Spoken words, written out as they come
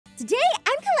Today,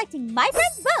 I'm collecting my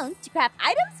friend's bones to craft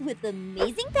items with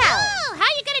amazing power. Oh, how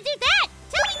are you gonna do that?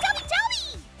 Tell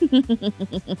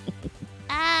me!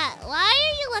 Why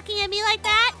are you looking at me like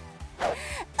that?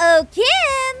 Oh,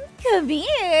 Kim, come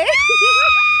here.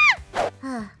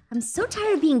 I'm so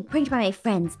tired of being pranked by my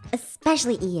friends,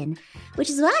 especially Ian,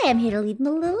 which is why I'm here to leave him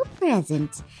a little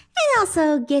present. And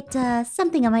also get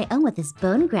something on my own with this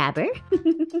bone grabber.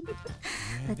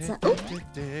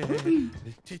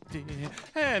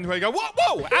 And we go,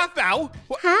 whoa, Aphmau!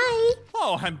 Hi!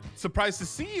 Oh, I'm surprised to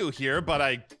see you here, but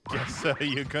I guess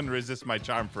you couldn't resist my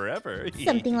charm forever.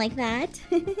 Something like that.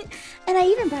 And I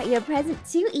even brought you a present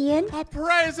too, Ian. A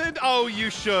present? Oh, you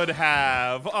should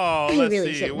have. Oh, I let's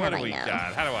really see. shouldn't What have, do we I know.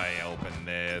 got? How do I open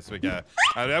this? We got.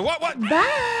 What?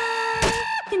 Bye!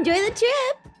 Enjoy the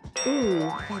trip! Ooh,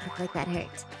 that looked like that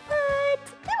hurt. But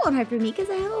that won't hurt for me because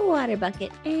I have a water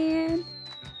bucket and...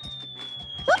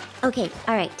 Oh, okay,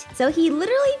 alright. So he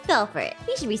literally fell for it.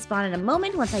 He should respawn in a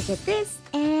moment once I get this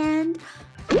and...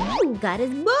 Ooh, got his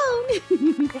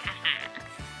bone!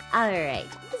 Alright,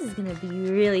 this is gonna be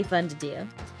really fun to do.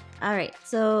 Alright,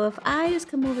 so if I just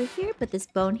come over here, put this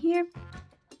bone here,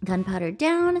 gunpowder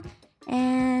down,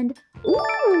 and...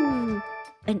 Ooh!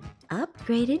 An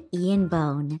upgraded Ian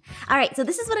bone. All right, so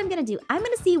this is what I'm gonna do. I'm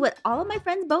gonna see what all of my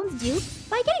friends' bones do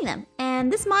by getting them.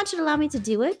 And this mod should allow me to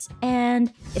do it.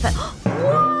 And if I,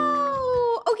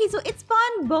 whoa! Okay, so it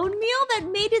spawned bone meal that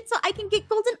made it so I can get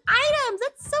golden items.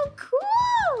 That's so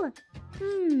cool.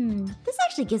 This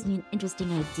actually gives me an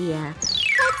interesting idea.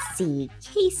 Let's see,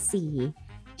 Casey.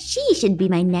 She should be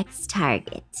my next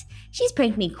target. She's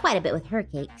pranked me quite a bit with her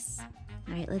cakes.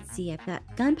 All right, let's see. I've got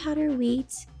gunpowder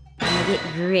wheat. I get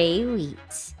gray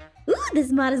wheat. Ooh,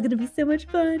 this mod is gonna be so much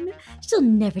fun. She'll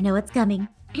never know what's coming.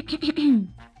 Hey, Casey!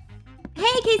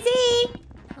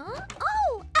 Huh?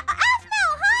 Oh,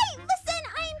 Aphmau, hi! Listen,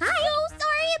 I'm so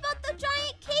sorry about the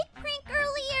giant cake prank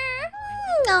earlier.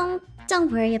 No,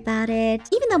 don't worry about it.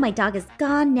 Even though my dog is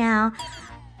gone now,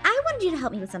 I wanted you to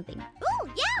help me with something. Oh,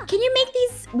 yeah! Can you make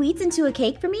these wheats into a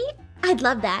cake for me? I'd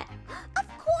love that. Of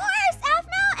course,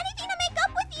 Aphmau! Anything to make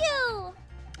up with you!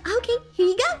 Okay, here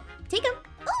you go. Take them.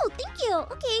 Oh, thank you.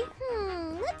 Okay,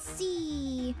 let's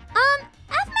see.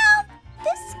 Aphmau,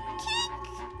 this cake,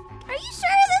 are you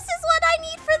sure this is what I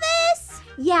need for this?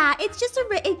 Yeah, it's just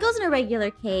it goes in a regular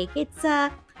cake. It's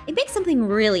it makes something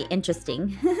really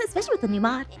interesting, especially with the new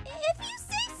mod. If you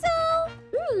say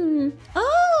so.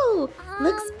 Oh,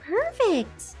 looks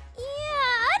perfect.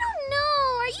 Yeah, I don't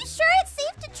know. Are you sure it's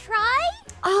safe to try?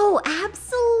 Oh,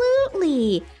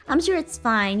 absolutely. I'm sure it's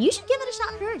fine. You should give it a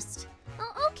shot first.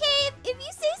 Oh, okay, if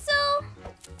you say so.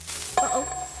 Uh-oh.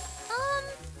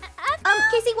 Aphmau?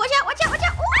 Casey, watch out.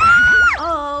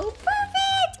 Oh,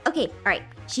 perfect. Okay, all right.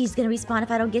 She's gonna respawn if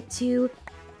I don't get to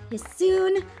here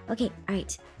soon. Okay, all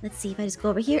right. Let's see if I just go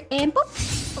over here and boop.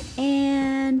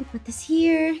 And put this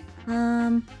here.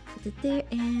 Put it there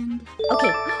and...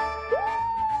 Okay.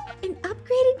 An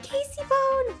upgraded Casey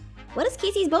bone. What does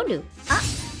Casey's bone do?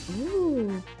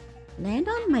 Ooh. Land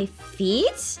on my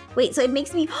feet? Wait, so it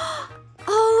makes me...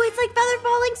 Oh, it's like feather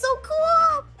falling, so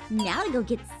cool! Now to go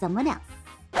get someone else.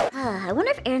 I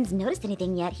wonder if Aaron's noticed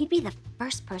anything yet. He'd be the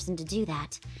first person to do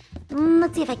that.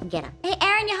 Let's see if I can get him. Hey,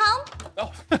 Aaron, you home?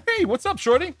 Oh, hey, what's up,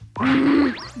 Shorty?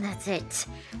 That's it.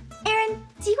 Aaron,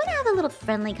 do you want to have a little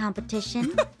friendly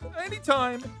competition?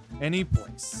 Anytime, any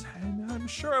place. And I'm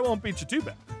sure I won't beat you too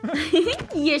bad.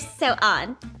 You're so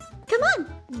on. Come on,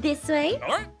 this way.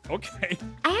 All right, okay.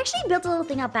 I actually built a little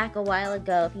thing out back a while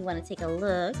ago if you want to take a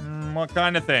look. What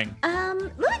kind of thing?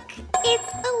 Look,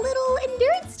 it's a little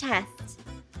endurance test.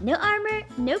 No armor,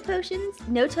 no potions,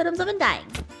 no totems of undying.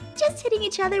 Just hitting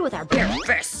each other with our bare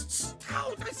fists.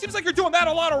 Oh, it seems like you're doing that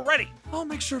a lot already. I'll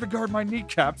make sure to guard my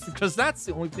kneecaps because that's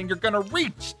the only thing you're gonna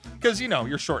reach. Because, you know,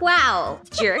 you're short. Wow,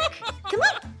 jerk. Come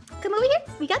on, come over here.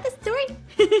 We got this story.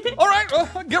 All right, well,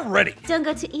 get ready. Don't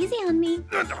go too easy on me.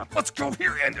 Let's go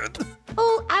here and...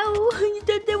 Oh, ow,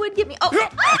 that would get me. Oh,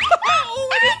 Oh,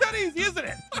 it is that easy, isn't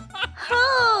it?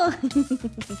 oh.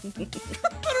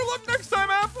 Better luck next time,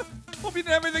 App. Hope you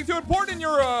didn't have anything too important in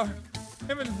your,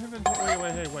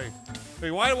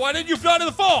 Wait, why did you fall into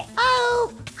the fall?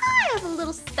 Oh, I have a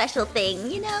little special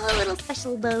thing, you know, a little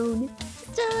special bone.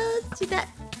 Just do that.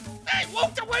 Hey,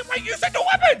 wait, you said no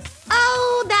weapons!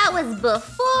 Oh, that was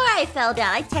before I fell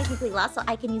down. I technically lost, so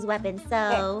I can use weapons,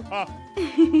 so... I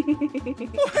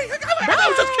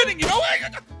was just kidding, you know?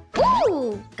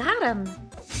 Ooh, got him.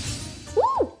 Ooh,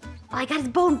 oh, I got his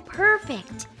bone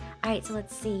perfect. All right, so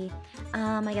let's see.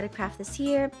 I gotta craft this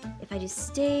here. If I do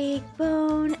steak,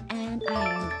 bone, and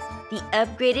iron. The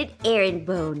upgraded Aaron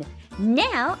bone.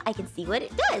 Now I can see what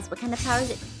it does. What kind of power is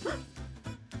it?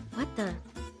 the...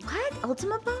 What?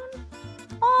 Ultima Bone?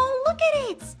 Oh, look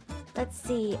at it! Let's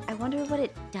see. I wonder what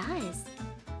it does.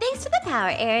 Thanks for the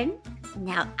power, Aaron.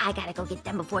 Now I gotta go get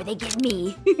them before they get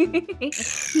me.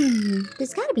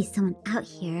 There's gotta be someone out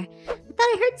here. I thought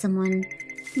I heard someone.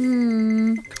 I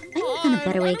need to find a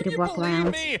better way to walk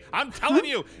around. Me? I'm telling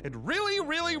you, it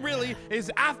really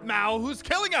is Aphmau who's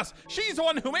killing us. She's the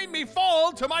one who made me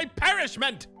fall to my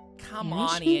perishment. Come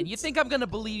on, Ian. You think I'm gonna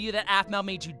believe you that Aphmau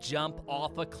made you jump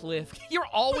off a cliff? You're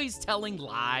always telling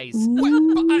lies.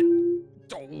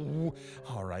 Oh,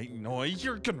 all right, Noi,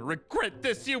 you're gonna regret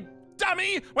this, you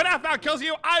dummy. When Aphmau kills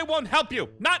you, I won't help you.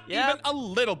 Not even a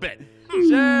little bit.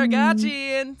 Sure, got you,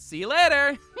 Ian. See you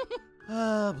later.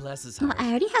 Oh, bless his heart. Well, I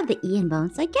already have the Ian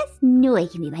bone, so I guess Noi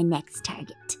can be my next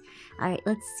target. All right,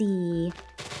 let's see.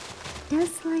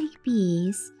 Does like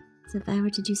bees. So if I were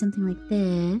to do something like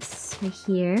this, right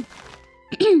here.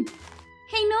 Hey,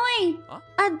 Noi! Huh?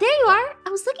 There you are! I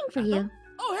was looking for you.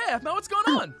 Oh, hey, Aphmau, what's going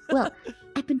on? Well,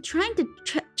 I've been trying to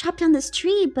chop down this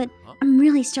tree, but I'm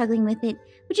really struggling with it.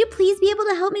 Would you please be able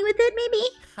to help me with it,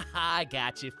 maybe? I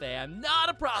got you, fam. Not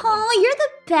a problem. Oh, you're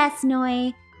the best,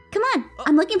 Noi. Come on,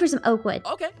 I'm looking for some oak wood.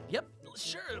 Okay, yep,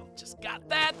 sure. Just got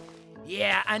that.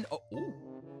 Yeah, and ooh,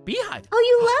 beehive. Oh,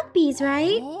 you love bees,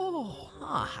 right? Oh,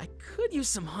 I could use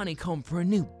some honeycomb for a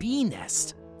new bee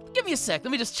nest. Give me a sec.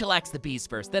 Let me just chillax the bees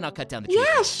first, then I'll cut down the tree.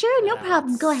 Yeah, sure, no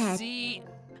problem. Go ahead. See?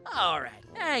 All right,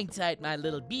 hang tight, my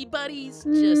little bee buddies.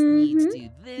 Just need to do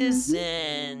this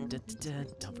and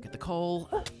don't forget the coal.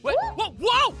 Wait,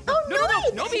 whoa!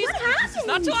 Oh, No bees. What This is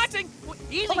not chillaxing.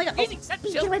 Easy, Oh my God. easy.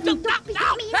 Bee, get away from me. Don't be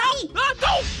Ow, me.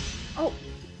 no!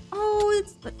 Oh,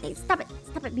 hey, stop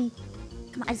it, bee.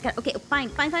 Come on, I just got, okay, fine.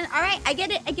 All right, I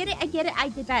get it. I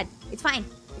did bad. It's fine.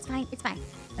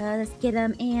 Let's get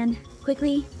them and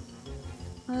quickly.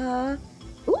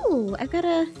 Ooh, I've got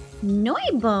a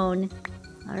Noi bone.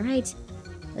 All right,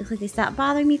 looks like they stopped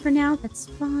bothering me for now. That's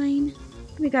fine.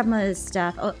 Let me grab my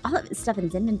stuff. Oh, all of the stuff in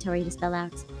his inventory just fell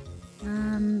out.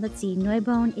 Let's see, Noi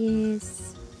bone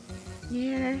is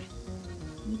there.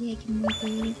 Maybe I can make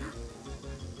a...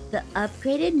 The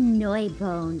upgraded Noi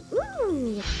bone.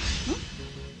 Ooh. Huh?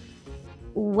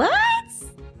 What?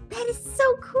 That is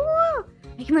so cool.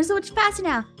 I can run so much faster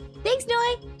now. Thanks,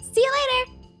 Noi. See you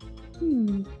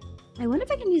later. I wonder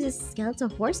if I can use a skeletal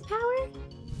horsepower?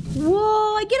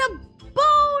 Whoa, I get a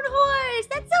bone horse.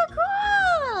 That's so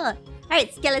cool. All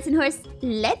right, skeleton horse,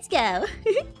 let's go.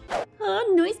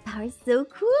 Oh, Noi's power is so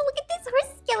cool. Look at this horse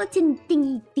skeleton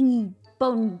thingy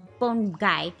bone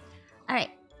guy. All right.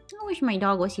 I wish my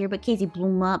dog was here, but Casey blew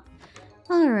him up.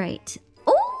 All right.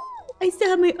 Oh, I still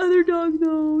have my other dog,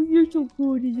 though. You're so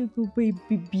cool. You're so cool,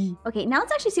 baby. Okay, now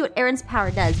let's actually see what Aaron's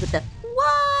power does with the...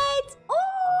 What? Oh,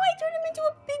 I turned him into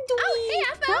a big dog. Oh, hey,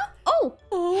 Aphmau. Huh?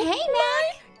 Oh, hey,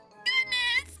 Mac.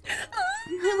 goodness.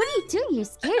 What are you doing? You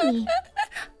scared me.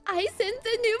 I sent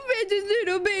a new precious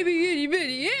little baby itty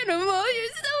bitty animal.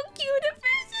 You're so cute and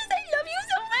precious. I love you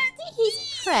so much.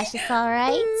 He's precious, all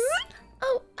right?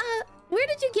 Oh, where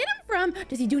did you get him from?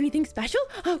 Does he do anything special?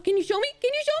 Oh, can you show me?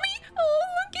 Oh,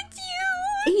 look at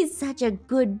you. He's such a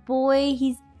good boy.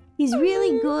 He's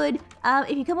really good.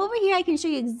 If you come over here, I can show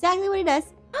you exactly what he does.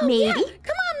 Oh, Maybe. yeah. Come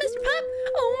on, Mr. Pup.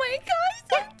 Oh my gosh,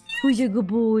 so cute. Who's a good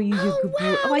boy? He's a Oh, good boy.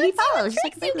 wow. Oh, he Let's see what follows just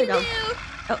like a tricks you regular can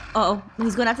dog. Oh,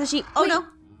 he's going after the sheep. Oh, Wait. no.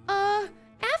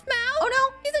 Aphmau. Oh,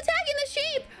 no. He's attacking the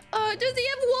sheep. Does he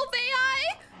have wolf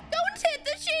AI? Don't hit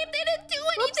the sheep. They didn't do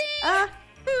anything.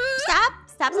 Stop.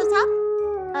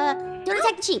 Don't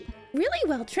attack the sheep. Really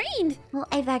well trained. Well,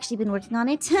 I've actually been working on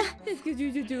it. Maybe he's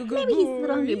a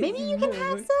little hungry. Maybe you can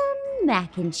have some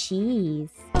mac and cheese.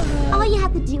 All you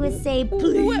have to do is say,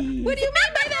 please. What do you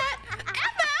mean by that?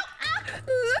 Aphmau.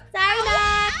 Sorry,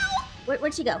 Mac.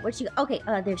 Where'd she go? Okay,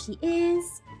 there she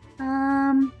is.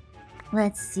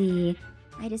 Let's see.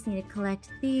 I just need to collect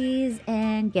these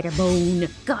and get a bone.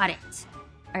 Got it.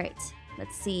 All right,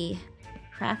 let's see.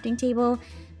 Crafting table.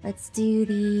 Let's do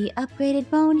the upgraded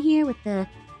bone here with the,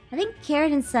 I think,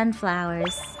 carrot and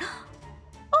sunflowers.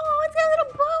 Oh, it's got a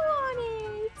little bow on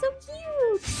it. So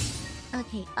cute.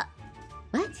 Okay,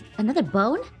 what? Another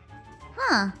bone?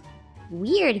 Huh.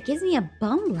 Weird, it gives me a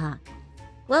bone block.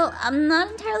 Well, I'm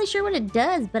not entirely sure what it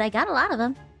does, but I got a lot of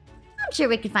them. I'm sure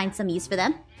we could find some use for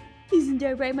them. Isn't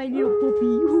that right, my little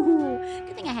puppy?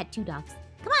 Good thing I had 2 dogs.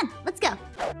 Come on, let's go.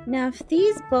 Now, if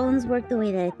these bones work the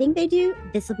way that I think they do,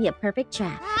 this will be a perfect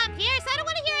trap. Pierce, I don't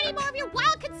want to hear any more of your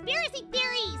wild conspiracy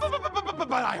theories.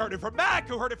 But I heard it from Mac,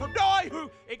 who heard it from Noi, who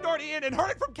ignored Ian and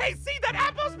heard it from KC that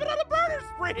Apple's been on a murder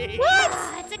spree.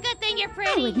 What? It's a good thing you're I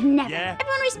pretty. would never. Yeah.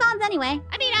 Everyone responds anyway.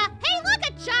 I mean, hey, look,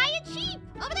 a giant sheep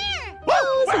over there.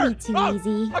 Oh, this Where? will be too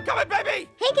easy. I'm coming, baby!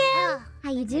 Hey, Gail.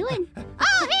 How you doing?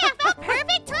 Oh, hey, Aphmau,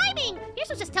 perfect timing. Pierce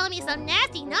was just telling me some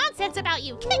nasty nonsense about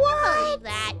you. Can you believe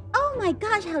that? Oh my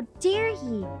gosh, how dare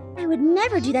he? I would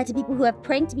never do that to people who have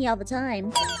pranked me all the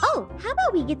time. Oh, how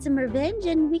about we get some revenge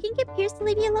and we can get Pierce to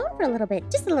leave you alone for a little bit.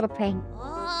 Just a little prank.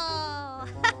 Oh,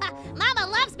 Mama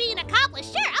loves being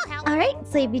accomplished. Sure, I'll help. All right,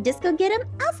 so if you just go get him,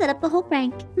 I'll set up the whole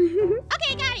prank.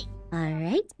 Okay, got it. All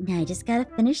right, now I just gotta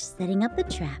finish setting up the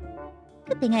trap.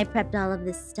 Good thing I prepped all of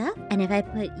this stuff, and if I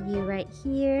put you right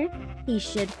here, he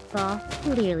should fall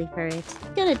clearly for it.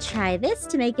 Gonna try this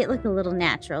to make it look a little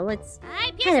natural. It's All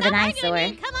right, Pierce, kind of an stop arguing, eyesore.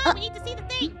 man. Come on, we need to see the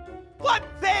thing. What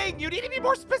thing? You need to be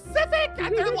more specific.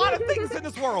 There are a lot of things in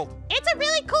this world. It's a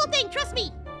really cool thing, trust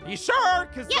me. You sure?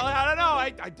 Because Yeah. I don't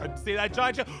know. I didn't see that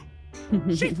giant.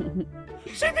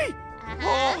 Sheepy!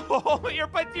 Uh-huh. Oh, you're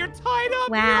tied up.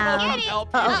 Wow. I'll Get it. help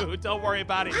Uh-oh. you. Don't worry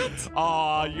about it.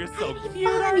 Oh, you're so How do you cute,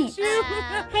 find aren't it? you?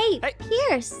 Hey, Hey.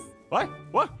 Pierce, What?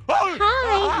 What? Oh,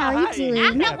 Hi, how are you hi. doing?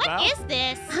 Aphmau, Aphmau. what is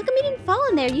this? how come you didn't fall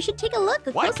in there? You should take a look,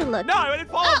 a What? closer look. No, I didn't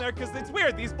fall in there because it's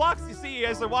weird. These blocks you see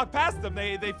as I walk past them,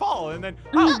 they fall, and then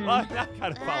Mhm. I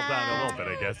kind of fell down a little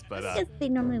bit, I guess. But Yes, they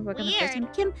normally work on the first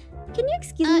Weird. time. Kim, can you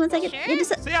excuse me 1 second? Sure. Yeah,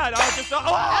 just, so yeah, no, just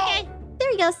Okay.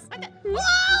 there he goes. What the?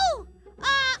 Whoa!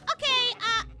 Okay,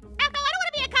 Aphmau, I don't want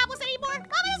to be an accomplice anymore. Mama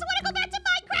doesn't want to go back to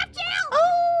Minecraft jail.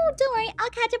 Oh, don't worry. I'll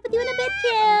catch up with you in a bit,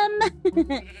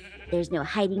 Kim. There's no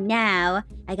hiding now.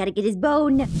 I gotta get his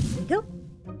bone. There we go.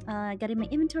 I got it in my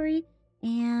inventory.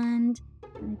 And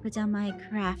let me put down my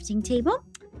crafting table.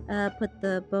 Put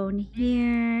the bone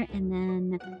here. And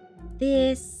then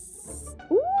this.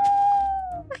 Ooh!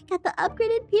 I got the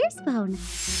upgraded Pierce bone.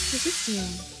 What's this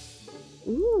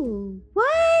do? Ooh.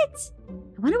 What?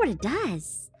 I wonder what it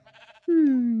does.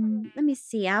 Let me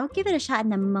see. I'll give it a shot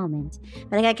in a moment.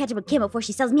 But I gotta catch up with Kim before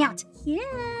she sells me out. Kim!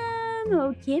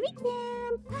 Oh, Kimmy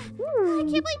Kim! I can't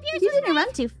believe Pierce You was didn't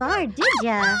run too far, did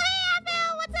ya? Oh, hey,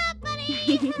 Aphmau, what's up,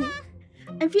 buddy?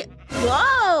 I feel.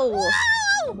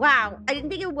 Whoa! Wow! I didn't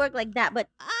think it would work like that, but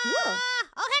whoa!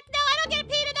 Oh, heck no, I don't get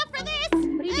paid enough for this.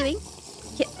 What are you doing?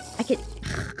 I can.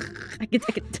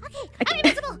 I'm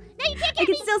invincible. Now you can't I get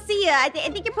can me. still see you. I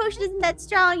think your potion isn't that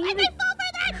strong. You I need might fall for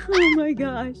that. Oh my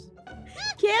gosh.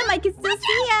 Kim, I can still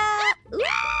see ya. Ooh.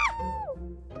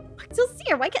 I can still see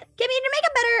her. Why can't Kim, you need to make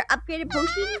a better upgraded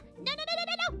potion? No.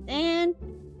 And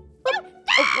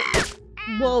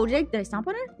whoa, did I stomp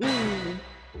on her?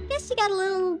 Guess she got a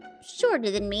little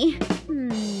shorter than me.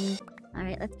 All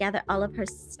right, let's gather all of her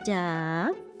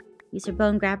stuff. Use her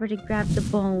bone grabber to grab the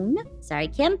bone. Sorry,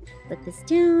 Kim. Put this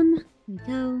down. Here we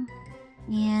go.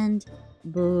 And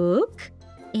book.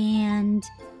 And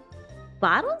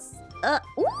bottles?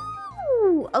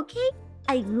 Ooh, okay.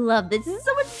 I love this. This is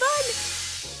so much fun.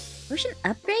 Potion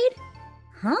upgrade?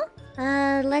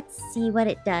 Huh? Let's see what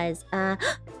it does.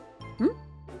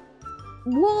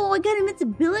 Whoa, I got an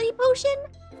invincibility potion?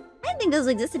 I didn't think those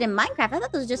existed in Minecraft. I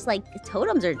thought those were just like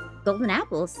totems or golden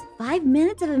apples. 5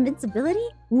 minutes of invincibility?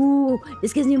 Ooh,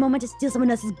 this gives me a moment to steal someone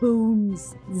else's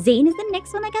bones. Zane is the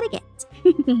next one I gotta get.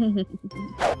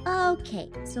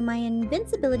 Okay, so my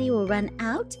invincibility will run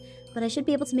out, but I should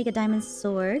be able to make a diamond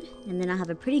sword, and then I'll have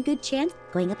a pretty good chance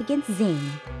going up against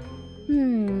Zane.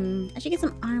 I should get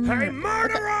some armor. Hey,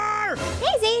 murderer!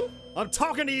 Hey, Zane! I'm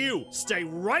talking to you. Stay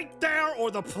right there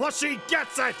or the plushie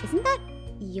gets it. Isn't that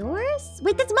yours?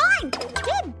 Wait, that's mine!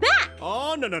 Get back!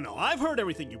 Oh, no. I've heard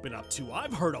everything you've been up to.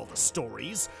 I've heard all the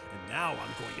stories. And now I'm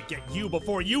going to get you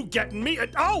before you get me.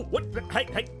 Oh, what?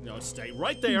 Hey. No, stay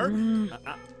right there. And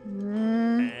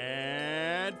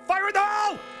fire in the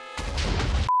hole!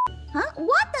 Huh?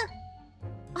 What the?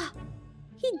 Oh,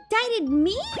 he dieted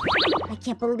me? I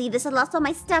can't believe this. I lost all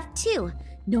my stuff, too.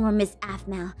 No more Miss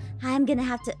Aphmau. I'm gonna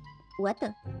have to... What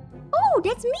the? Oh,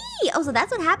 that's me! Oh, so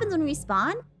that's what happens when we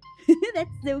spawn? That's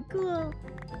so cool.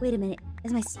 Wait a minute.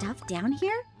 Is my stuff down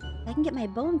here? If I can get my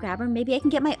bone grabber, maybe I can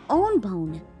get my own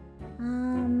bone.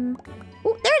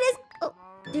 Oh, there it is! Oh,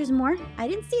 there's more. I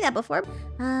didn't see that before.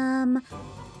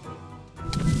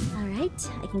 Alright,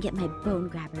 I can get my bone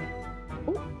grabber.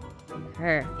 Oh,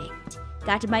 perfect.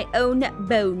 Got my own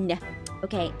bone.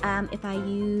 Okay, if I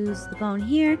use the bone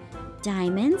here,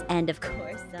 diamonds, and of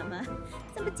course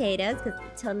some potatoes, because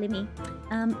totally me.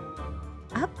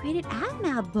 Upgraded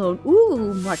Aphmau bone.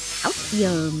 Ooh, more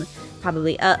calcium.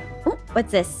 Probably, oh,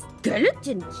 what's this?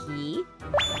 Skeleton key?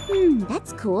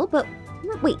 That's cool, but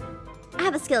wait, I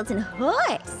have a skeleton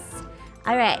horse.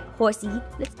 All right, horsey,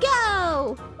 let's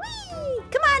go. Whee!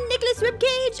 Come on, Nicholas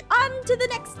Ribcage, on to the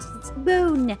next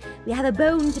bone. We have a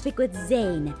bone to pick with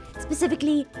Zane,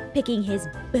 specifically picking his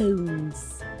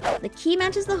bones. The key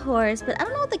matches the horse, but I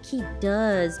don't know what the key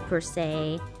does, per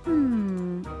se.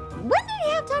 When did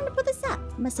he have time to put this up.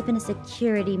 Must have been a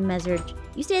security measure.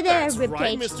 You stay there, That's right,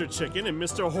 Ribcage. Mr. Chicken, and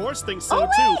Mr. Horse thinks so Oh, wait,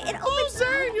 too. it Oh, opens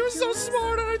Zane, you're so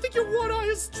smart, and I think your one eye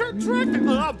is tracked.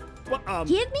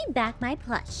 Give me back my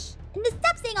plush. And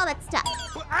stop saying all that stuff.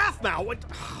 Aphmau, what?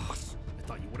 I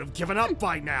thought you would have given up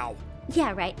by now.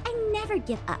 Yeah, right. I never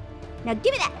give up. Now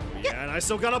give me that. Yeah, and I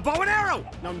still got a bow and arrow.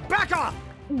 Now back off.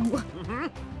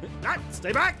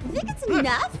 Stay back. You think it's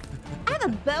enough? I have a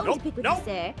bone Nope, to pick with nope. you,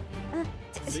 sir.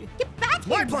 See? Get back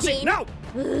My here, plushie, Zane. no!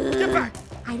 Get back!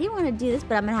 I didn't want to do this,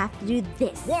 but I'm gonna have to do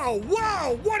this. Whoa,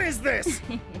 whoa! What is this?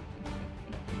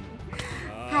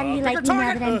 How do you pick like a me now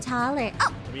target. that I'm taller?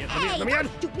 Oh, Let me in, hey! let me in.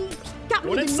 Got me Going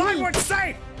in the inside knee. where it's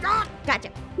safe! Ah! Gotcha.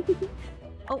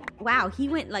 Oh, wow. He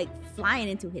went like flying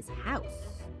into his house.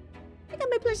 I got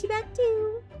my plushie back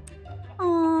too.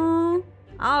 Aww.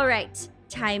 All right.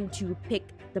 Time to pick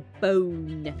the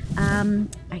bone.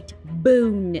 Right.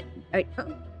 Bone. All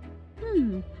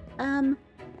right.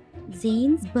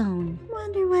 Zane's bone.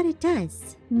 Wonder what it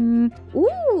does.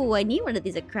 Ooh, I need one of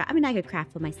these to craft. I mean, I could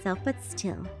craft one myself, but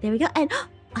still. There we go. And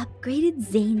upgraded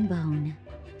Zane bone.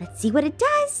 Let's see what it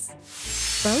does.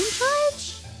 Bone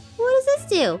charge? What does this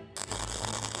do?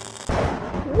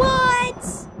 What?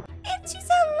 It shoots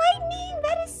out lightning.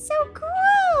 That is so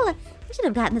cool. I should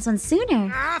have gotten this one sooner.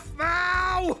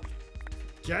 Aphmau!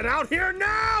 Get out here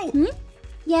now!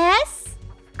 Yes?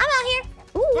 I'm out here.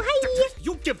 Ooh, hi.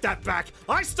 You give that back!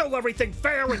 I stole everything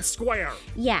fair and square!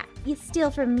 Yeah, you steal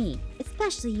from me.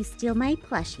 Especially you steal my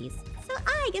plushies. So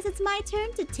I guess it's my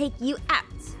turn to take you out.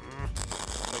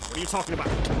 Wait, what are you talking about?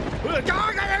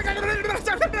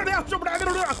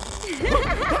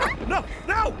 No!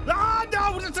 No! Ah,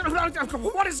 no!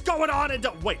 What is going on?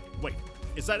 Wait.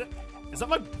 Is that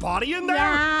my body in there?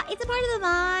 Yeah, it's a part of the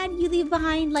mod you leave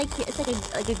behind. Like it's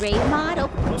like a grave mod. Oh,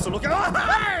 Also look at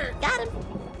got him.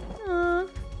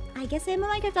 I guess I'm a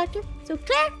Minecraft doctor. So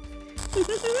clear.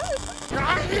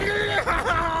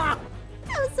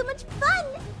 That was so much fun.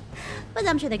 But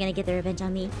I'm sure they're gonna get their revenge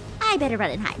on me. I better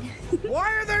run and hide.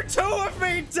 Why are there two of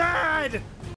me dead?